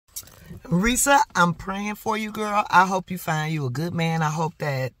Risa, I'm praying for you, girl. I hope you find you a good man. I hope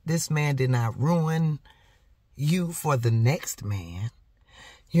that this man did not ruin you for the next man.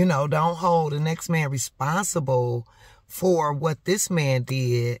 You know, don't hold the next man responsible for what this man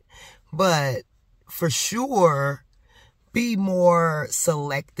did. But for sure, be more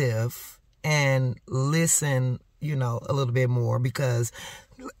selective and listen, you know, a little bit more. Because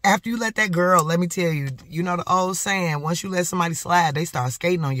after you let that girl, let me tell you, you know the old saying, once you let somebody slide, they start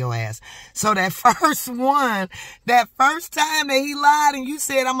skating on your ass. So that first one, that first time that he lied and you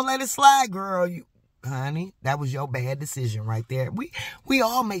said, I'm going to let it slide, girl, honey, that was your bad decision right there. We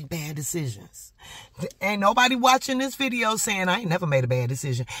all make bad decisions. Ain't nobody watching this video saying, I ain't never made a bad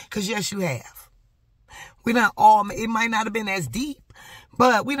decision. Because yes, you have. We done all, it might not have been as deep,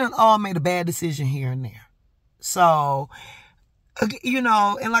 but we done all made a bad decision here and there. So, you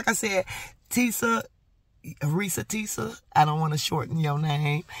know, and like I said, Risa Tisa, I don't want to shorten your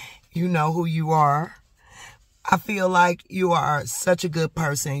name. You know who you are. I feel like you are such a good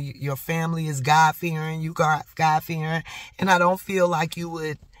person. Your family is God-fearing. You God-fearing. And I don't feel like you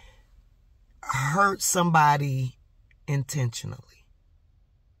would hurt somebody intentionally.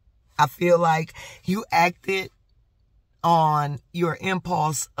 I feel like you acted on your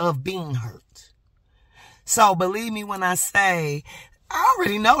impulse of being hurt. So believe me when I say, I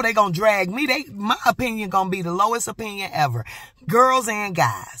already know they gonna drag me. My opinion gonna be the lowest opinion ever. Girls and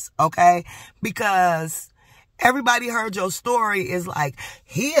guys, okay? Because everybody heard your story is like,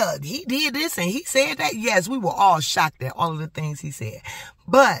 he did this and he said that. Yes, we were all shocked at all of the things he said.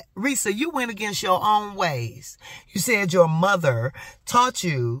 But, Risa, you went against your own ways. You said your mother taught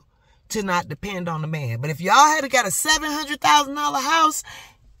you to not depend on the man. But if y'all had got a $700,000 house,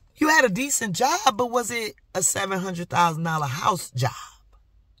 you had a decent job, but was it a $700,000 house job?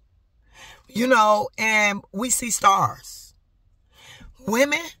 You know, and we see stars.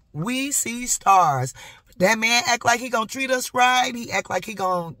 Women, we see stars. That man act like he gonna treat us right. He act like he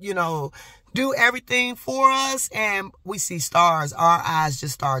gonna, you know, do everything for us. And we see stars. Our eyes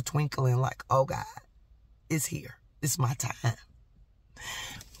just start twinkling like, oh God, it's here. It's my time.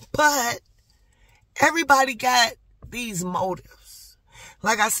 But everybody got these motives.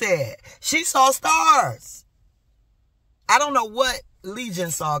 Like I said, she saw stars. I don't know what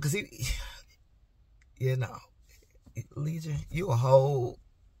Legion saw, because he, you know, Legion, you a whole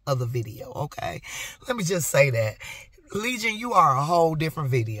other video, okay? Let me just say that. Legion, you are a whole different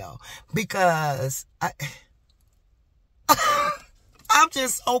video, because I'm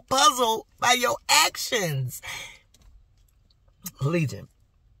just so puzzled by your actions. Legion,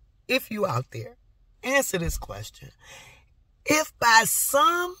 if you out there, answer this question. If by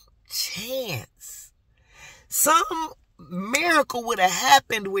some chance, some miracle would have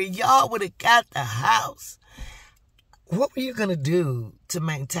happened where y'all would have got the house, what were you going to do to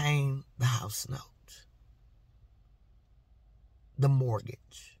maintain the house note? The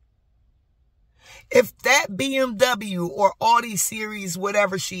mortgage. If that BMW or Audi series,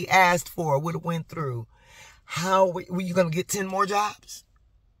 whatever she asked for, would have went through, how were you going to get 10 more jobs?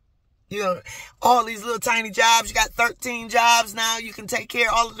 You know, all these little tiny jobs. You got 13 jobs now. You can take care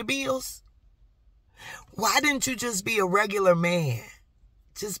of all of the bills. Why didn't you just be a regular man?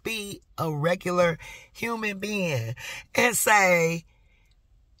 Just be a regular human being and say,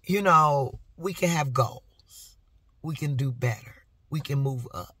 you know, we can have goals. We can do better. We can move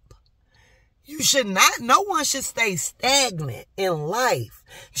up. You should not, no one should stay stagnant in life.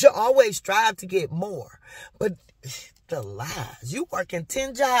 You should always strive to get more. But the lies. You working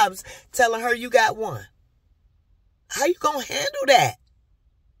 10 jobs telling her you got one. How you gonna handle that?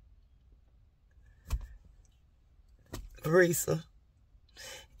 Risa,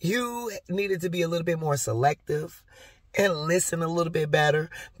 you needed to be a little bit more selective and listen a little bit better,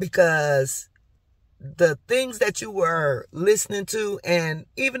 because the things that you were listening to, and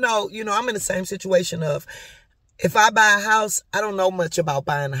even though, you know, I'm in the same situation of, if I buy a house, I don't know much about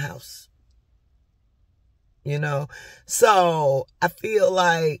buying a house. You know, so I feel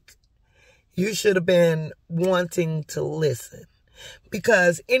like you should have been wanting to listen,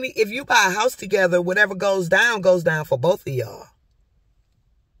 because if you buy a house together, whatever goes down for both of y'all.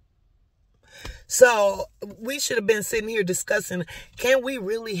 So we should have been sitting here discussing, can we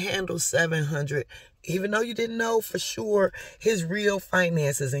really handle 700, even though you didn't know for sure his real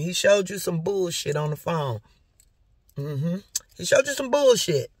finances, and he showed you some bullshit on the phone. He showed you some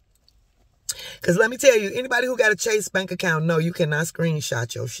bullshit. Because let me tell you, anybody who got a Chase bank account, no, you cannot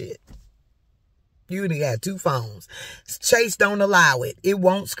screenshot your shit. You only got 2 phones. Chase don't allow it. It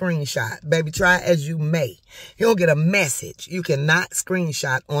won't screenshot. Baby, try as you may. You'll get a message. You cannot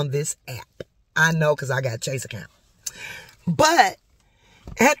screenshot on this app. I know, because I got a Chase account. But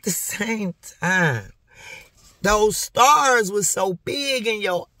At the same time, those stars was so big in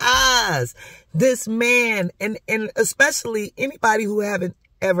your eyes. This man, and especially anybody who haven't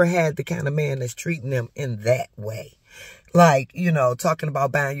ever had the kind of man that's treating them in that way. Like, you know, talking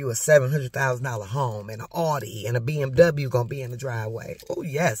about buying you a $700,000 home and an Audi and a BMW gonna be in the driveway. Oh,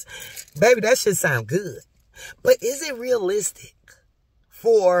 yes. Baby, that shit sound good. But is it realistic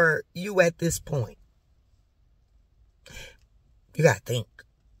for you at this point? You gotta think.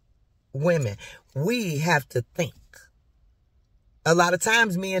 Women, we have to think. A lot of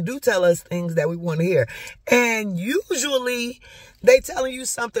times men do tell us things that we want to hear. And usually they telling you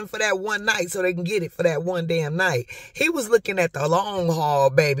something for that one night so they can get it for that one damn night. He was looking at the long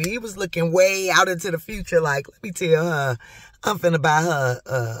haul, baby. He was looking way out into the future like, let me tell her, I'm finna buy her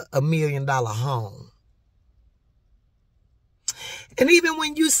a $1 million home. And even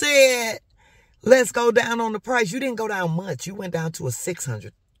when you said, let's go down on the price, you didn't go down much. You went down to a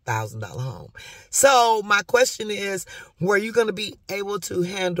 $600,000 home. So my question is, were you going to be able to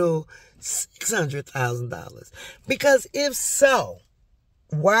handle $600,000? Because if so,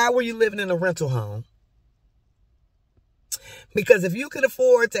 why were you living in a rental home? Because if you could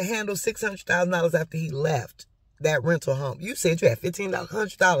afford to handle $600,000 after he left that rental home, you said you had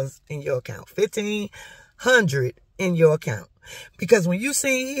 $1,500 in your account. $1,500 in your account. Because when you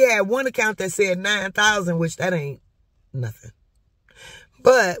see he had one account that said $9,000, which that ain't nothing.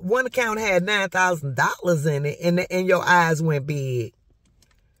 But one account had $9,000 in it, and your eyes went big.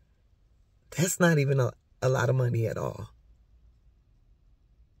 That's not even a lot of money at all.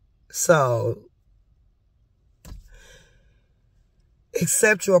 So,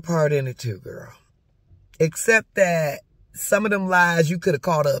 accept your part in it too, girl. Accept that some of them lies you could have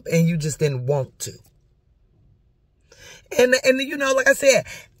caught up and you just didn't want to. And you know, like I said,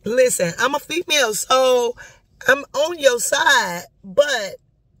 listen, I'm a female, so I'm on your side, but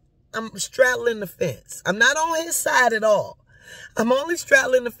I'm straddling the fence. I'm not on his side at all. I'm only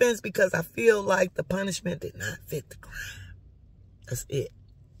straddling the fence because I feel like the punishment did not fit the crime. That's it.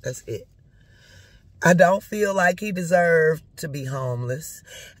 That's it. I don't feel like he deserved to be homeless.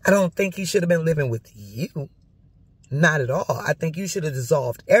 I don't think he should have been living with you. Not at all. I think you should have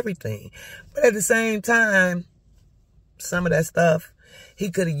dissolved everything. But at the same time, some of that stuff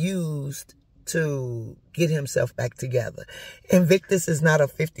he could have used to get himself back together. Invictus is not a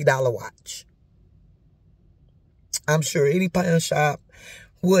 $50 watch. I'm sure any pawn shop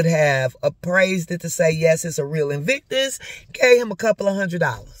would have appraised it to say, yes, it's a real Invictus. Gave him a couple of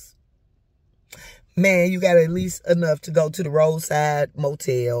 $100. Man, you got at least enough to go to the roadside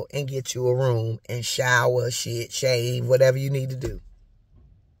motel and get you a room and shower, shit, shave, whatever you need to do.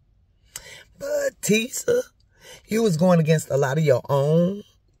 But Tisa, you was going against a lot of your own,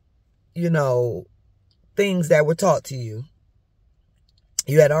 you know, things that were taught to you.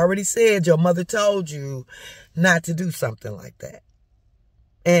 You had already said your mother told you not to do something like that.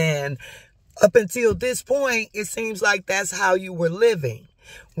 And up until this point, it seems like that's how you were living.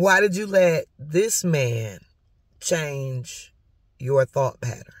 Why did you let this man change your thought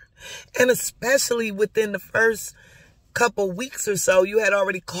pattern? And especially within the first couple weeks or so, you had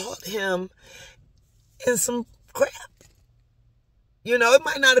already caught him in some crap. You know, it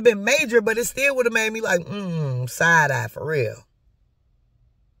might not have been major, but it still would have made me like, side eye for real.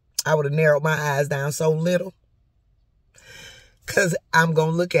 I would have narrowed my eyes down so little. Because I'm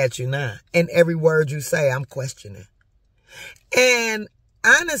going to look at you now. And every word you say, I'm questioning. And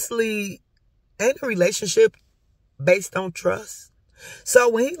honestly, ain't a relationship based on trust? So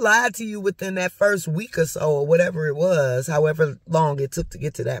when he lied to you within that first week or so, or whatever it was, however long it took to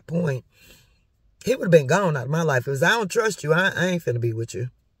get to that point, he would have been gone out of my life. Because I don't trust you, I ain't finna be with you.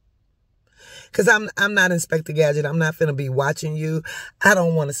 Because I'm not Inspector Gadget. I'm not finna be watching you. I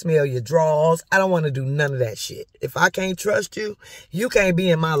don't want to smell your drawers. I don't want to do none of that shit. If I can't trust you, you can't be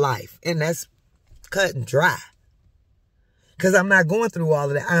in my life. And that's cut and dry. Because I'm not going through all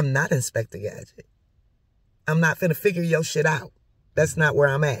of that. I'm not Inspector Gadget. I'm not finna figure your shit out. That's not where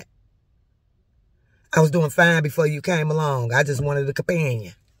I'm at. I was doing fine before you came along. I just wanted a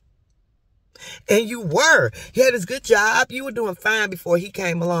companion. And you were. He had his good job. You were doing fine before he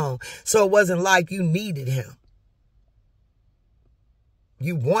came along. So it wasn't like you needed him.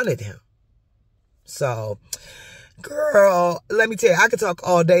 You wanted him. So, girl, let me tell you, I could talk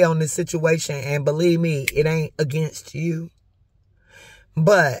all day on this situation. And believe me, it ain't against you.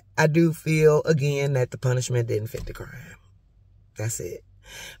 But I do feel, again, that the punishment didn't fit the crime. That's it.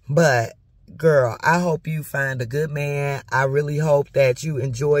 But girl, I hope you find a good man. I really hope that you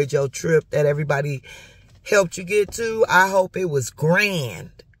enjoyed your trip that everybody helped you get to. I hope it was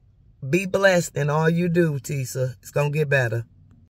grand. Be blessed in all you do, Tisa. It's going to get better.